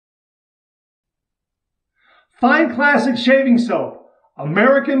Fine Classic Shaving Soap,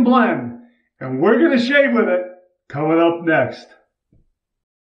 American Blend, and we're going to shave with it coming up next.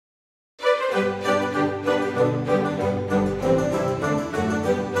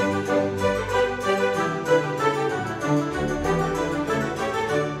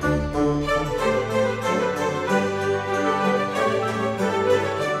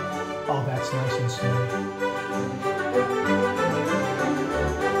 Oh, that's nice and smooth.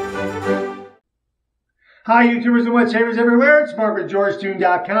 Hi YouTubers and wet shavers everywhere, it's Mark with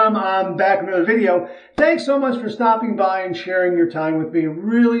GeorgeToon.com. I'm back with another video. Thanks so much for stopping by and sharing your time with me.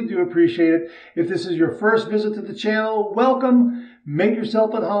 Really do appreciate it. If this is your first visit to the channel, welcome. Make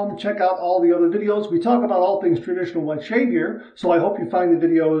yourself at home. Check out all the other videos. We talk about all things traditional wet shave here, so I hope you find the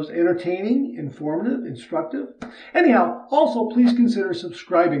videos entertaining, informative, instructive. Anyhow, also please consider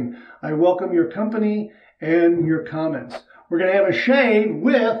subscribing. I welcome your company and your comments. We're going to have a shave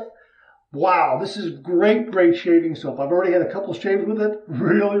with, wow, this is great shaving soap. I've already had a couple shaves with it.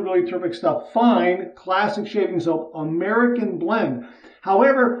 Really terrific stuff. Fine Classic Shaving Soap, American Blend.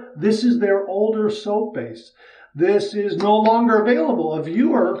 However, this is their older soap base. This is no longer available. A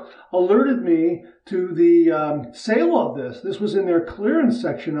viewer alerted me to the sale of this. This was in their clearance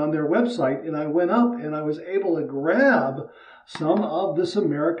section on their website, and I went up and I was able to grab some of this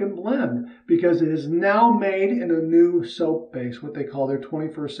American Blend because it is now made in a new soap base, what they call their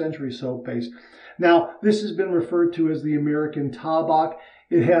 21st century soap base. Now, this has been referred to as the American Tabac.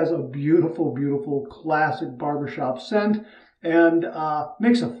 It has a beautiful classic barbershop scent and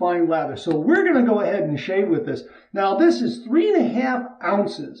makes a fine lather. So we're going to go ahead and shave with this. Now, this is 3.5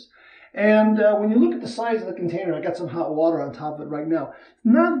 ounces. And when you look at the size of the container, I got some hot water on top of it right now.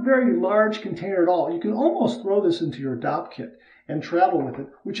 Not a very large container at all. You can almost throw this into your DOP kit and travel with it,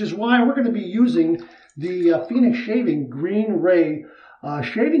 which is why we're going to be using the Phoenix Shaving Green Ray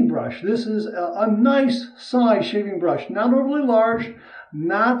shaving brush. This is a nice size shaving brush. Not overly large,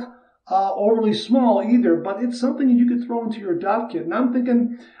 not overly small either, but it's something you could throw into your DOP kit. And I'm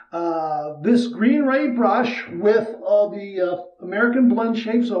thinking this Green Ray brush with the American Blend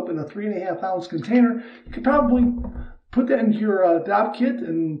shave soap in a 3.5 ounce container, you could probably put that into your DOP kit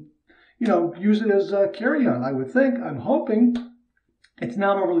and, you know, use it as a carry-on, I would think. I'm hoping it's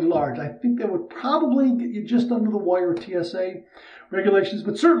not overly large. I think that would probably get you just under the wire TSA regulations,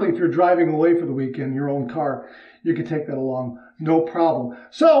 but certainly if you're driving away for the weekend in your own car, you could take that along, no problem.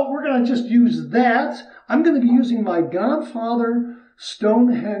 So we're going to just use that. I'm going to be using my Godfather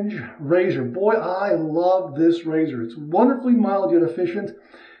Stonehenge razor. Boy, I love this razor. It's wonderfully mild yet efficient.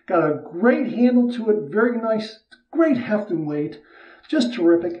 Got a great handle to it, very nice, great heft and weight. Just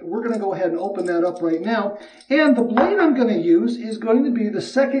terrific. We're going to go ahead and open that up right now. And the blade I'm going to use is going to be the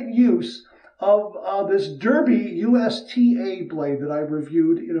second use of this Derby USTA blade that I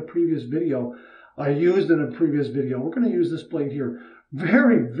reviewed in a previous video. I used in a previous video. We're going to use this blade here.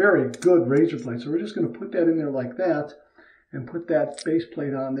 Very good razor blade. So we're just going to put that in there like that and put that base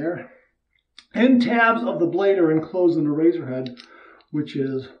plate on there. End tabs of the blade are enclosed in the razor head, which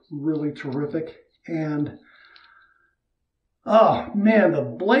is really terrific. And oh man, the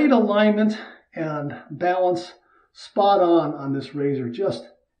blade alignment and balance spot on this razor. Just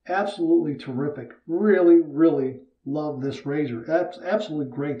absolutely terrific. Really love this razor. That's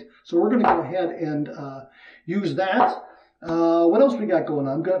absolutely great. So we're going to go ahead and use that. What else we got going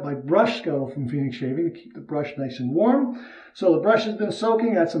on? I've got my brush scuttle from Phoenix Shaving to keep the brush nice and warm. So the brush has been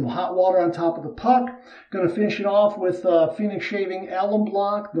soaking. Got some hot water on top of the puck. Going to finish it off with Phoenix Shaving Alum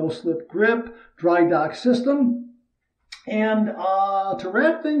Block, no slip grip, dry dock system. And to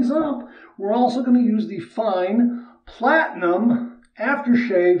wrap things up, we're also going to use the Fine Platinum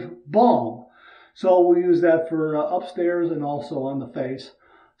Aftershave Balm. So we'll use that for upstairs and also on the face.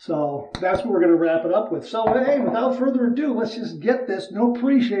 So that's what we're going to wrap it up with. So hey, without further ado, let's just get this. No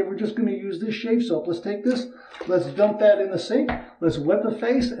pre-shave. We're just going to use this shave soap. Let's take this. Let's dump that in the sink. Let's wet the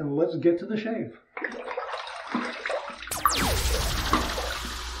face and let's get to the shave.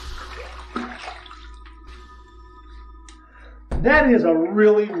 That is a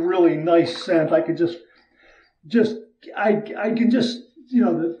really nice scent. I could I can just, you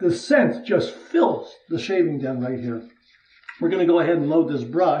know, the scent just fills the shaving den right here. We're going to go ahead and load this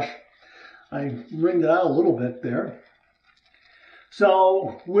brush. I wringed it out a little bit there.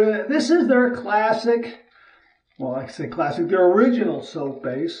 So this is their classic, well, I say classic, their original soap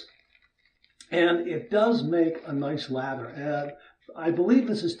base. And it does make a nice lather. And I believe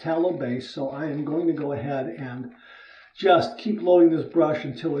this is tallow based, so I am going to go ahead and just keep loading this brush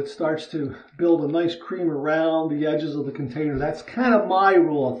until it starts to build a nice cream around the edges of the container. That's kind of my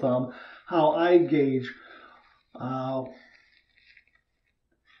rule of thumb, how I gauge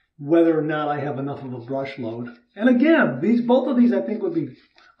whether or not I have enough of a brush load. And again, both of these I think would be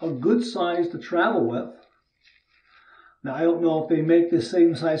a good size to travel with. Now, I don't know if they make the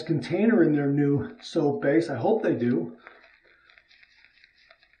same size container in their new soap base. I hope they do.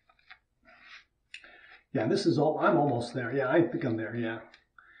 Yeah, this is all, I'm almost there. Yeah, I think I'm there, yeah.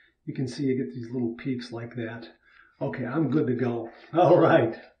 You can see you get these little peaks like that. Okay, I'm good to go. All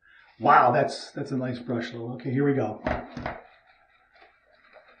right. Wow, that's a nice brush load. Okay, here we go.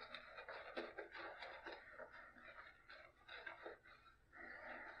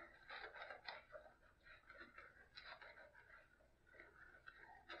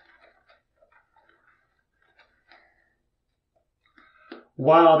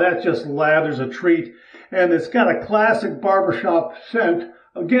 Wow, that just lathers a treat. And it's got a classic barbershop scent.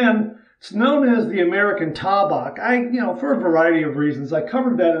 Again, it's known as the American Tabac. For a variety of reasons. I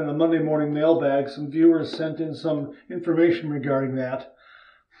covered that in the Monday morning mailbag. Some viewers sent in some information regarding that.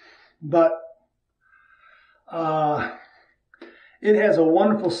 But it has a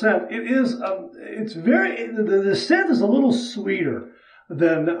wonderful scent. The scent is a little sweeter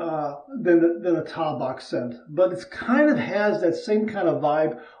than a Tabac scent, but it kind of has that same kind of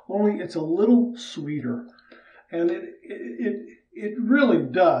vibe, only it's a little sweeter, and it really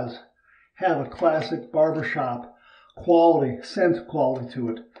does have a classic barbershop scent quality to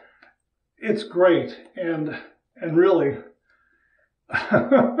it. It's great, and really,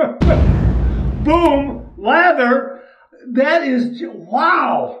 boom, lather. That is,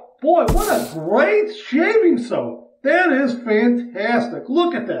 wow, boy, what a great shaving soap. That is fantastic.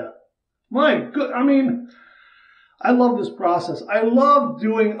 Look at that. My good, I love this process. I love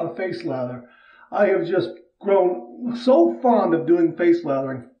doing a face lather. I have just grown so fond of doing face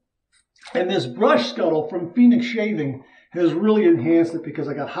lathering. And this brush scuttle from Phoenix Shaving has really enhanced it because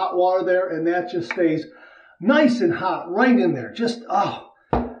I got hot water there and that just stays nice and hot right in there. Just,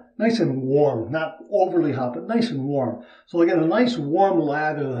 nice and warm, not overly hot, but nice and warm. So I get a nice warm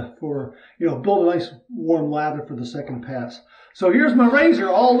lather build a nice warm lather for the second pass. So here's my razor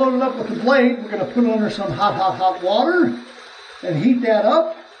all loaded up with the blade. We're going to put it under some hot water and heat that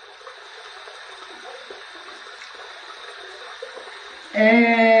up.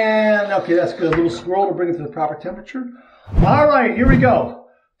 And, okay, that's good. A little swirl to bring it to the proper temperature. All right, here we go.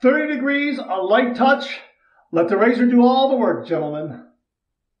 30 degrees, a light touch. Let the razor do all the work, gentlemen.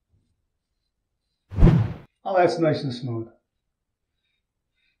 Oh, that's nice and smooth.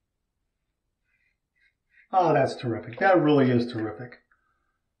 Oh, that's terrific. That really is terrific.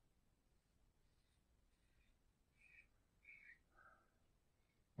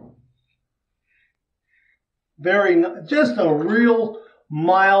 Just a real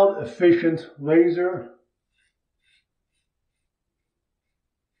mild, efficient razor.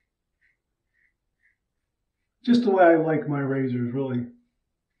 Just the way I like my razors, really.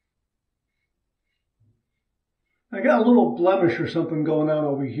 I got a little blemish or something going on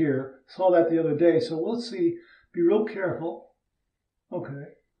over here. Saw that the other day, so let's see. Be real careful.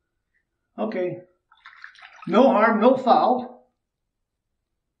 Okay. Okay. No harm, no foul.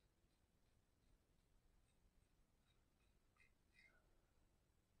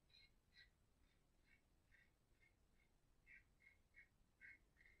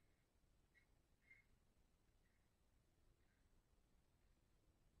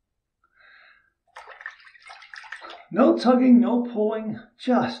 No tugging, no pulling,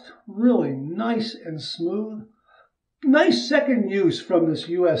 just really nice and smooth. Nice second use from this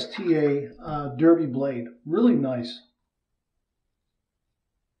USTA Derby blade. Really nice.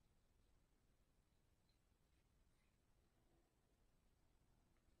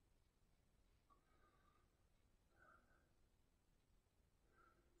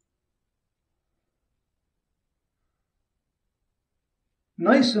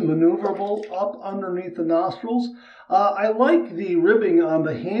 Nice and maneuverable up underneath the nostrils. I like the ribbing on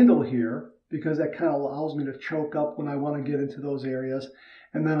the handle here because that kind of allows me to choke up when I want to get into those areas.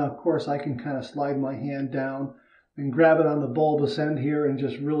 And then, of course, I can kind of slide my hand down and grab it on the bulbous end here and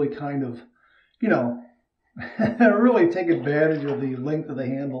just really kind of, really take advantage of the length of the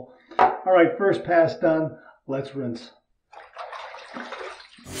handle. All right, first pass done. Let's rinse.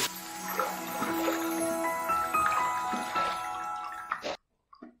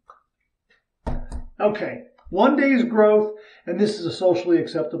 Okay, 1 day's growth, and this is a socially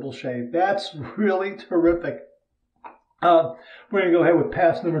acceptable shave. That's really terrific. We're going to go ahead with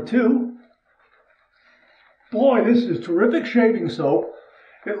pass number 2. Boy, this is terrific shaving soap.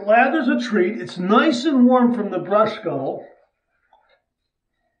 It lathers a treat. It's nice and warm from the brush scuttle.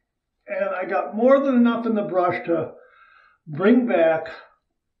 And I got more than enough in the brush to bring back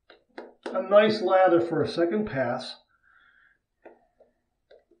a nice lather for a second pass.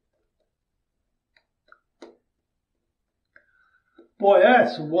 Boy,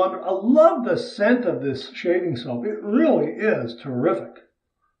 that's wonderful. I love the scent of this shaving soap. It really is terrific.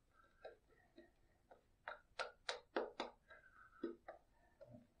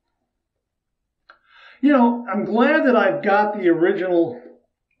 You know, I'm glad that I've got the original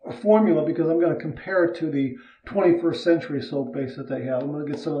formula because I'm going to compare it to the 21st century soap base that they have. I'm going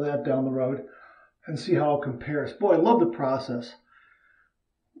to get some of that down the road and see how it compares. Boy, I love the process.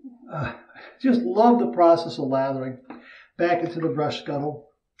 Just love the process of lathering. Back into the brush scuttle.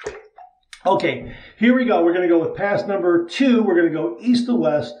 Okay, here we go. We're going to go with pass number 2. We're going to go east to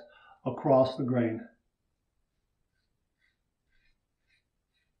west across the grain.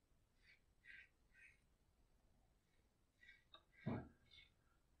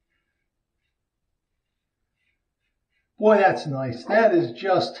 Boy, that's nice. That is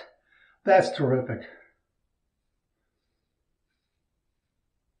just, that's terrific.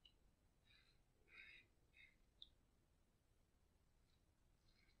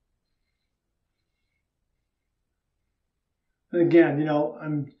 And again, you know,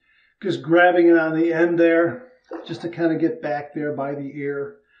 I'm just grabbing it on the end there just to kind of get back there by the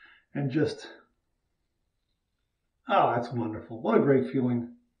ear and just, oh, that's wonderful. What a great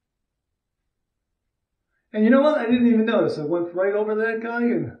feeling. And you know what? I didn't even notice. I went right over that guy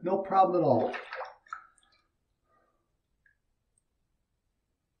and no problem at all.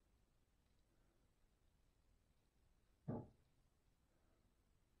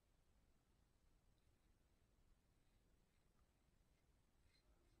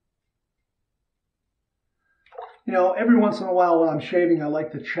 You know, every once in a while when I'm shaving, I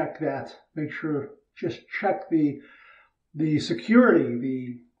like to check that. Make sure, just check the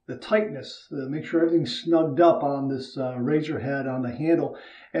security, the tightness, make sure everything's snugged up on this razor head on the handle,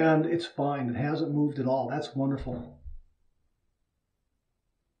 and it's fine. It hasn't moved at all. That's wonderful.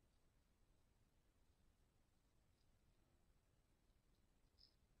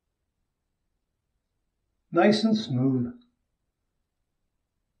 Nice and smooth.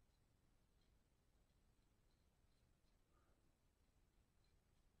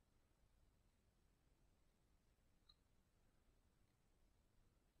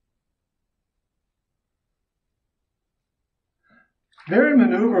 Very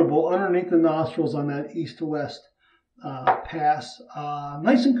maneuverable underneath the nostrils on that east to west pass.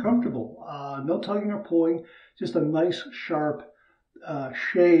 Nice and comfortable. No tugging or pulling. Just a nice sharp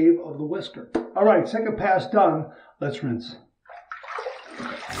shave of the whisker. All right, second pass done. Let's rinse.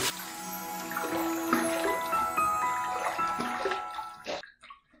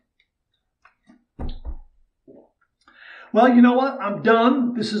 Well, you know what? I'm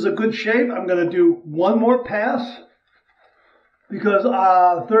done. This is a good shave. I'm going to do one more pass because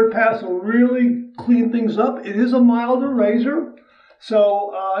the third pass will really clean things up. It is a milder razor.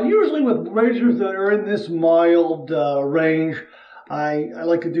 So usually with razors that are in this mild range, I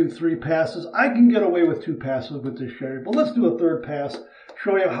like to do 3 passes. I can get away with 2 passes with this shave, but let's do a third pass,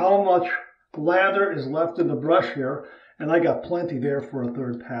 show you how much lather is left in the brush here, and I got plenty there for a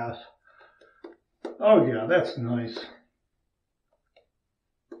third pass. Oh yeah, that's nice.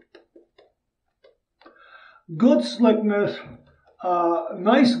 Good slickness,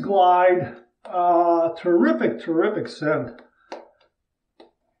 nice glide, terrific scent.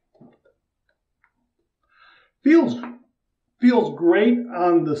 Feels great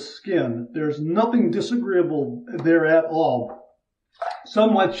on the skin. There's nothing disagreeable there at all.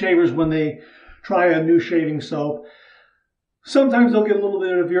 Some wet shavers, when they try a new shaving soap, sometimes they'll get a little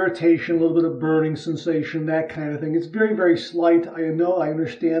bit of irritation, a little bit of burning sensation, that kind of thing. It's very slight. I know, I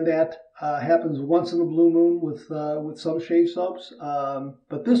understand that. Happens once in a blue moon with some shave soaps,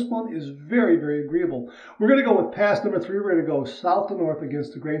 but this one is very agreeable. We're going to go with pass number 3. We're going to go south to north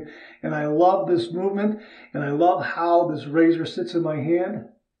against the grain, and I love this movement, and I love how this razor sits in my hand.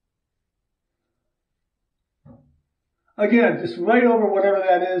 Again, just right over whatever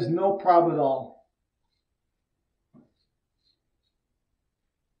that is, no problem at all.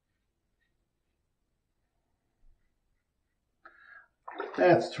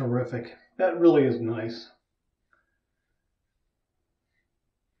 That's terrific. That really is nice.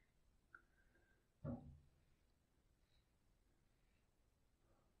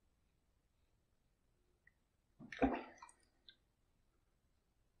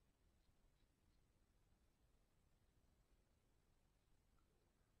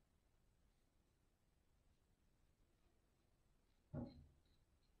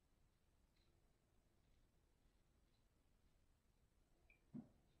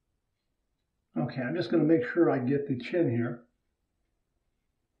 Okay, I'm just going to make sure I get the chin here.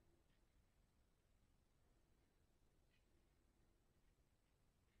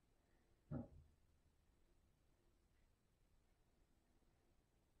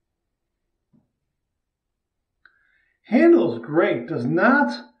 Handles great, does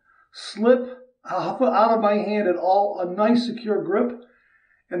not slip out of my hand at all. A nice secure grip.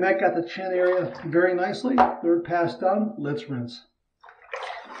 And that got the chin area very nicely. Third pass done. Let's rinse.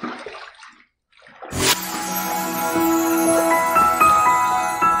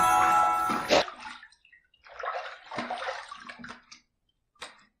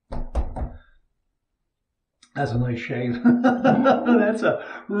 That's a nice shave. That's a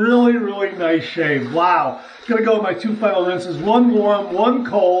really, really nice shave. Wow. Gonna go with my 2 final rinses. One warm, one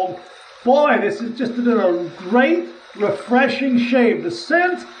cold. Boy, this has just been a great, refreshing shave. The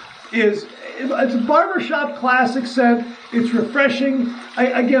scent is, it's a barbershop classic scent. It's refreshing.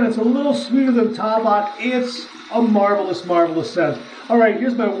 Again, it's a little sweeter than Taobak. It's a marvelous, marvelous scent. All right,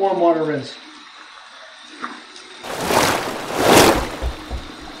 here's my warm water rinse.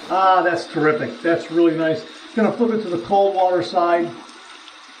 Ah, that's terrific. That's really nice. Gonna flip it to the cold water side.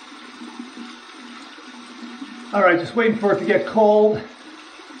 All right, just waiting for it to get cold.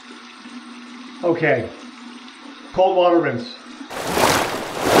 Okay, cold water rinse.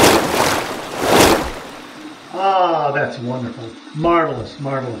 Ah, that's wonderful. Marvelous,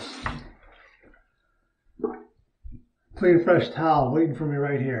 marvelous. Clean, fresh towel waiting for me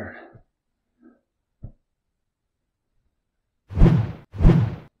right here.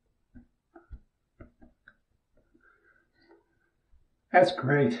 That's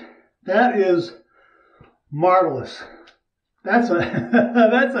great. That is marvelous. That's a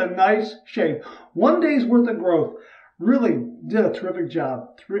that's a nice shave. 1 day's worth of growth. Really did a terrific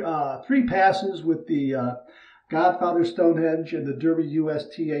job. Three passes with the Godfather Stonehenge and the Derby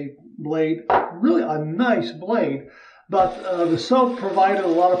USTA blade. Really a nice blade, but the soap provided a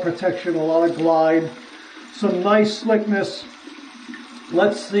lot of protection, a lot of glide, some nice slickness.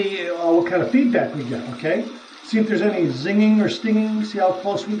 Let's see what kind of feedback we get, okay? See if there's any zinging or stinging. See how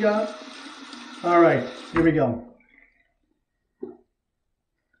close we got? All right, here we go.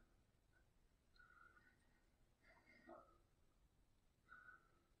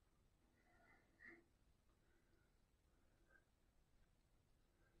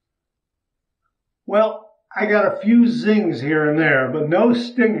 Well, I got a few zings here and there, but no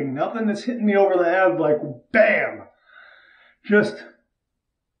stinging. Nothing that's hitting me over the head like bam. Just,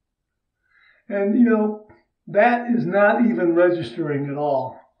 and you know, that is not even registering at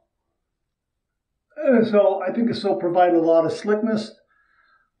all. And so I think the soap provided a lot of slickness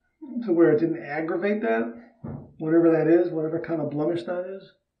to where it didn't aggravate that, whatever that is, whatever kind of blemish that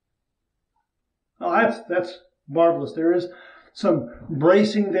is. Oh, that's marvelous. There is some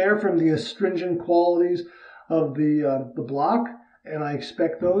bracing there from the astringent qualities of the block, and I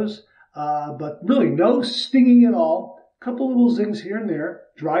expect those. But really no stinging at all. A couple little zings here and there.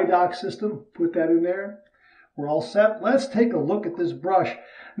 Dry dock system, put that in there. We're all set. Let's take a look at this brush.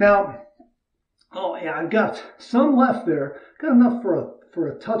 Now, oh yeah, I've got some left there. Got enough for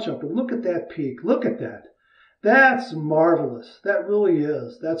a touch-up. And look at that peak. Look at that. That's marvelous. That really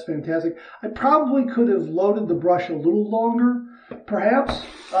is. That's fantastic. I probably could have loaded the brush a little longer, perhaps.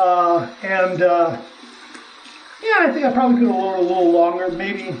 Yeah, I think I probably could have loaded a little longer.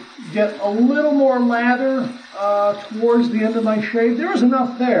 Maybe get a little more lather towards the end of my shave. There was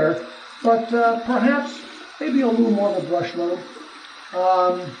enough there, but perhaps maybe a little more of a brush load.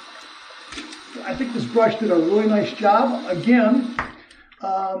 I think this brush did a really nice job. Again,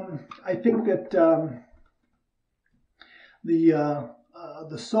 I think that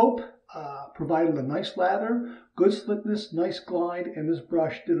the soap provided a nice lather, good slickness, nice glide, and this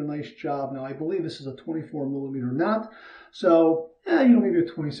brush did a nice job. Now, I believe this is a 24 millimeter knot, so maybe a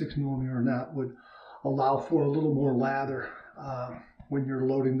 26 millimeter knot would allow for a little more lather when you're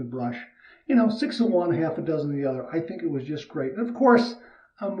loading the brush. 6 of one, half a dozen of the other. I think it was just great. And of course,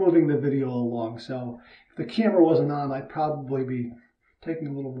 I'm moving the video along, so if the camera wasn't on, I'd probably be taking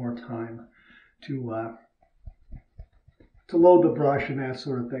a little more time to load the brush and that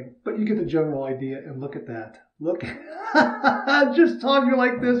sort of thing. But you get the general idea, and look at that. Look, just talking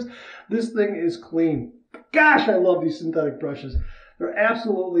like this thing is clean. Gosh, I love these synthetic brushes. They're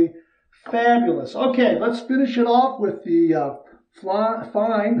absolutely fabulous. Okay, let's finish it off with the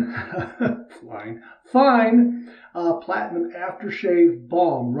fine Platinum Aftershave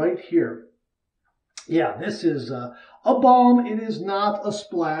Balm right here. Yeah, this is a balm. It is not a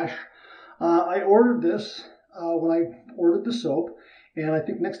splash. I ordered this when I ordered the soap, and I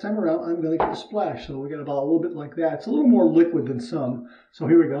think next time around I'm going to get a splash. So we got about a little bit like that. It's a little more liquid than some. So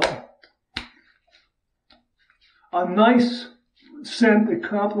here we go. A nice scent that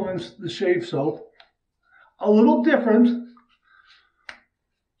complements the shave soap. A little different.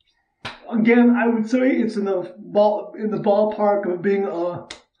 Again, I would say it's in the ballpark of being a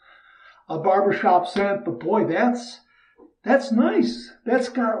barbershop scent, but boy, that's That's nice. That's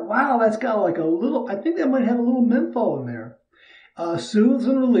got, wow, that's got like a little, I think that might have a little menthol in there. Soothes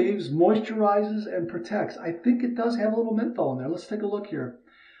and relieves, moisturizes, and protects. I think it does have a little menthol in there. Let's take a look here.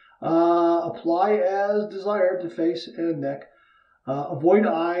 Apply as desired to face and neck. Avoid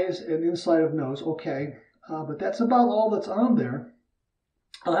eyes and inside of nose. Okay, but that's about all that's on there.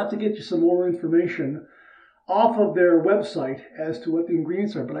 I'll have to get you some more information off of their website as to what the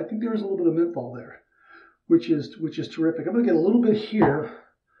ingredients are, but I think there's a little bit of menthol there, which is terrific. I'm going to get a little bit here,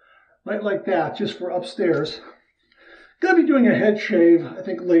 right like that, just for upstairs. Going to be doing a head shave, I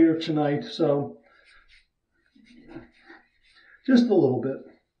think, later tonight, so just a little bit.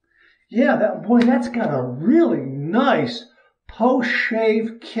 Yeah, that's got a really nice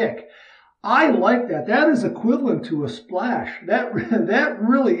post-shave kick. I like that. That is equivalent to a splash. That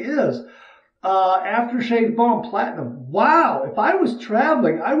really is. Aftershave Balm Platinum. Wow, if I was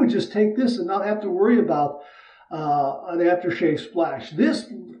traveling, I would just take this and not have to worry about an aftershave splash.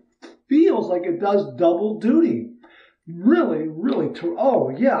 This feels like it does double duty. Really, oh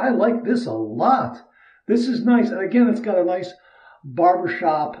yeah, I like this a lot. This is nice. And again, it's got a nice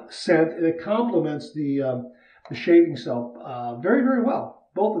barbershop scent, and it complements the shaving soap very well.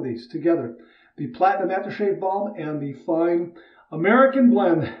 Both of these together. The Platinum Aftershave Balm and the Fine American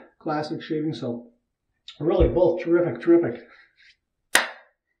Blend Classic Shaving Soap. Really, both terrific.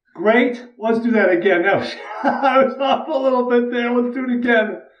 Great. Let's do that again. No, I was off a little bit there. Let's do it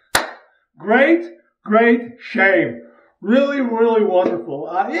again. Great shave. Really wonderful.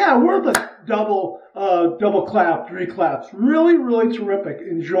 Yeah, worth a double clap, 3 claps. Really terrific.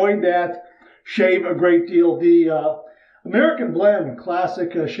 Enjoyed that shave a great deal. The American Blend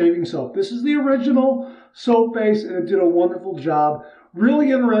Classic Shaving Soap. This is the original soap base, and it did a wonderful job. Really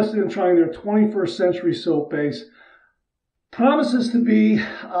interested in trying their 21st century soap base. Promises to be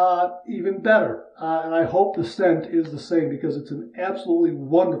even better. And I hope the scent is the same, because it's an absolutely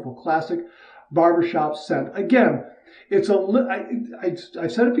wonderful classic barbershop scent. Again, it's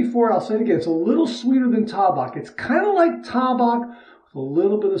I've said it before, I'll say it again. It's a little sweeter than Tabac. It's kind of like Tabac with a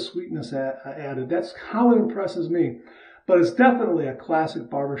little bit of sweetness added. That's how it impresses me. But it's definitely a classic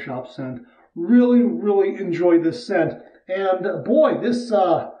barbershop scent. Really enjoyed this scent. And boy, this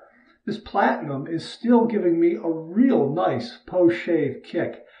Platinum is still giving me a real nice post-shave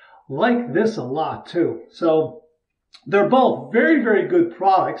kick. Like this a lot too. So they're both very good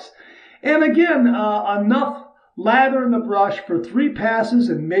products. And again, enough lather in the brush for 3 passes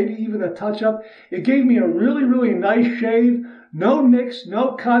and maybe even a touch-up. It gave me a really nice shave. No nicks,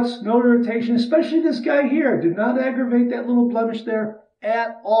 no cuts, no irritation. Especially this guy here. Did not aggravate that little blemish there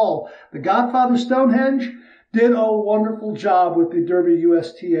at all. The Godfather Stonehenge did a wonderful job with the Derby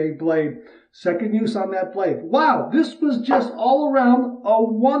USTA blade. Second use on that blade. Wow, this was just all around a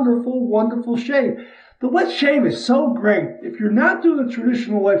wonderful shave. The wet shave is so great. If you're not doing the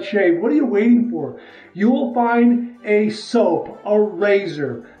traditional wet shave, what are you waiting for? You will find a soap, a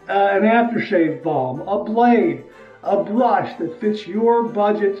razor, an aftershave balm, a blade, a brush that fits your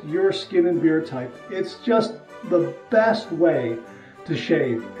budget, your skin and beard type. It's just the best way to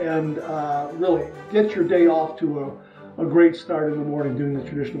shave, and really get your day off to a great start in the morning doing the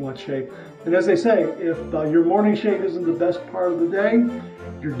traditional wet shave. And as they say, if your morning shave isn't the best part of the day,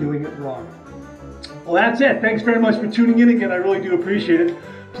 you're doing it wrong. Well, that's it. Thanks very much for tuning in again. I really do appreciate it.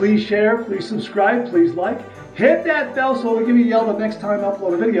 Please share, please subscribe, please like. Hit that bell so it'll give you a yell the next time I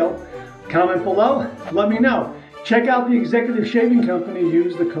upload a video. Comment below, let me know. Check out the Executive Shaving Company.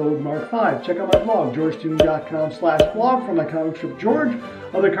 Use the code MARK5. Check out my blog, georgetoon.com/blog, for my comic strip George,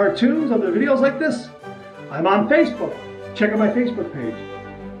 other cartoons, other videos like this. I'm on Facebook. Check out my Facebook page.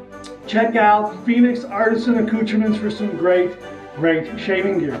 Check out Phoenix Artisan Accoutrements for some great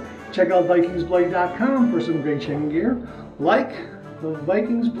shaving gear. Check out VikingsBlade.com for some great shaving gear, like the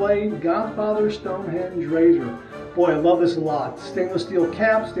Vikings Blade Godfather Stonehenge razor. Boy, I love this a lot. Stainless steel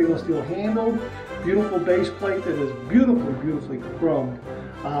cap, stainless steel handle, beautiful base plate that is beautifully chromed.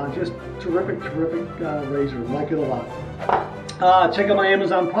 Just terrific razor. Like it a lot. Check out my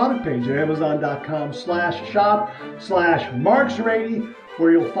Amazon product page at amazon.com/shop/marksrady,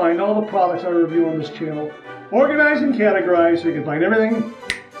 where you'll find all the products I review on this channel, organized and categorized, so you can find everything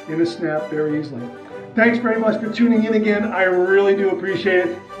in a snap very easily. Thanks very much for tuning in again. I really do appreciate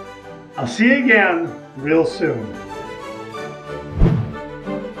it. I'll see you again real soon.